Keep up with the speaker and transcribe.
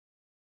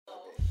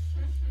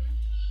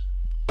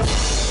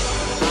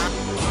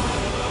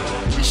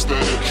This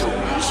that intro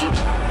music.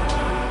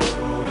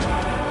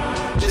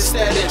 This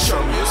that intro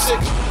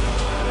music.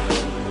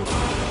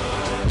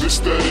 This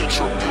that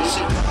intro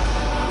music.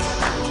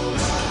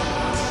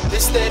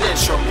 This that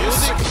intro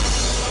music.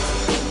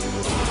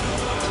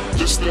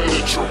 This that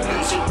intro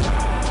music.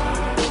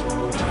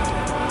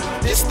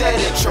 This that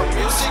intro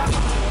music.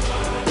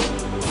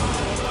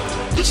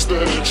 This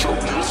that intro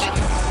music.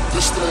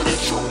 This that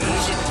intro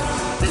music.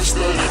 This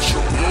that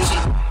intro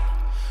music.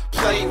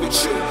 Play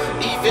with you,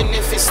 even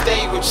if it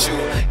stay with you.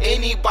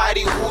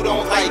 Anybody who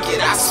don't like it,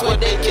 I swear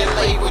they can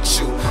lay with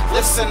you.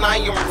 Listen, I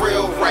am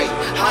real right,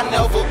 I'll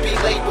never be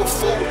labeled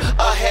fool.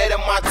 Ahead of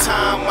my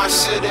time, I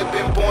should have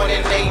been born in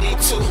 82.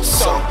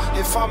 So,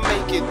 if I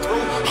make it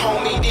through,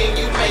 homie, then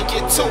you make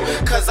it too.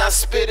 Cause I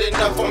spit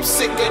enough, I'm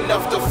sick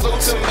enough to flu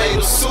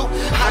tomato soup.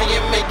 I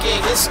am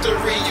making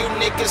history, you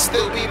niggas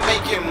still be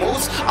making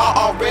moves. I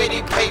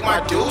already paid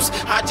my dues,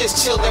 I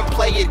just chill and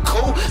play it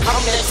cool.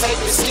 I'm that type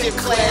to skip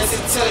class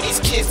and tell these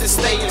kids to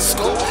stay in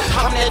school.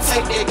 I'm that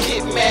type that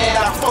get mad,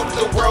 I fuck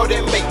the world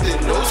and make the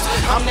news.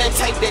 I'm that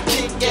type that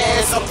kick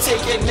ass, I'm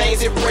taking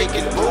names and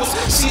breaking rules.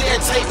 She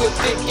that type with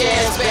thick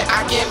ass, man,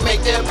 I can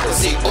make that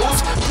pussy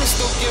ooze.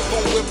 Pistol give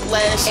him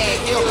whiplash, and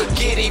he'll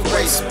get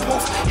erased,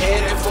 poof.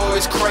 Heading for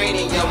his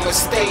cranium, a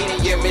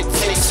stadium, it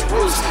takes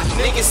roots.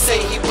 Niggas say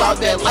he bout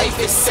that life,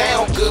 it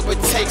sound good, but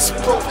takes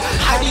proof.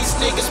 How these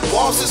niggas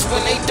bosses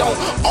when they don't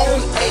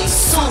own a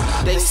suit?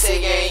 They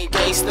say I ain't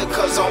gangster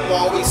cause I'm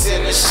always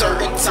in a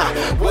shirt and tie.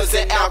 Was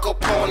it Al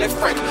Capone and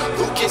Frank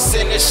Lucas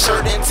in a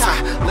shirt and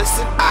tie?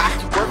 Listen, I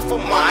work for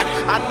mine,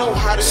 I know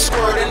how to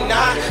squirt a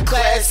nine.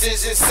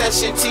 Classes in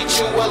session, teach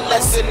you a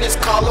lesson, it's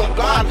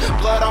Columbine.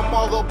 Blood, I'm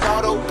all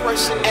about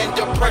oppression and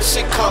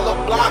depression,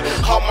 colorblind.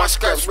 All my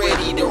scraps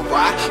ready to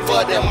ride,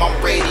 for them I'm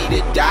ready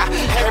to die.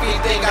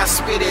 Everything I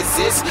spit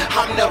exists,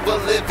 I'm never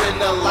living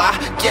a lie.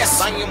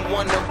 Yes, I am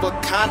one of a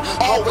kind,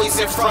 always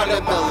in front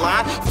of the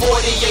line.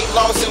 48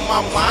 laws in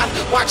my mind,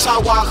 watch how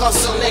I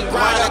hustle and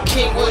grind. A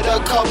king with a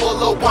couple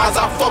of wines,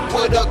 I fuck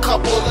with a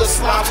couple of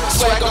slimes.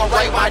 Swag on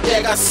right, my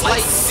deck, I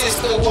slice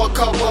sister or a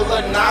couple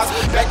of knives.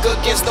 Back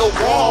against the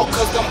wall,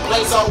 cause them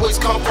blades always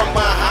come from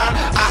behind.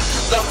 I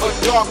left a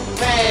dark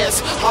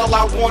past, all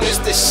I want is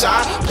to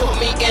shine. Put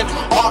me in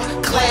art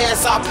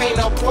class, I paint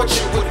a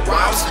portrait with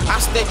rhymes. I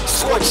stay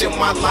scorching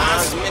my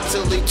lines,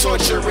 mentally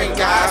torturing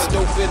guys.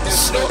 Doper than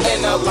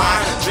snorting a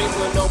line,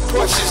 dreaming of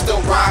Porsches to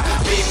ride.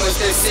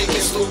 Beamers that sick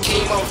as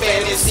leukemia,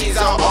 fantasies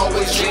I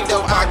always dreamed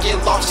of. I get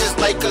lost just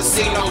like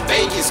Casino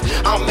Vegas.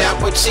 I'm Al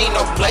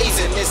Pacino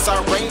blazing, it's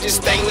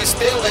outrageous stainless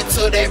steel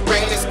until that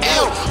brain is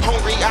ill.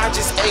 Hungry, I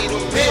just ate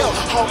a meal.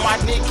 All my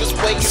niggas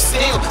waiting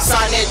still.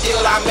 Sign that deal,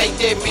 I make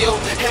that meal.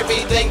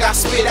 Everything I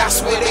spit, I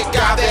swear to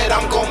God that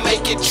I'm gon'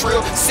 make it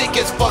trill. Sick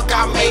as fuck,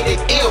 I made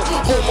it ill.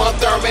 Uma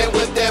Thurman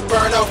with that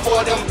burner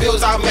for them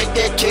bills, I make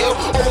that kill.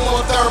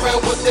 Uma Thurman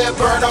with that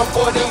burner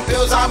for them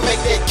bills, I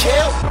make that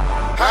kill.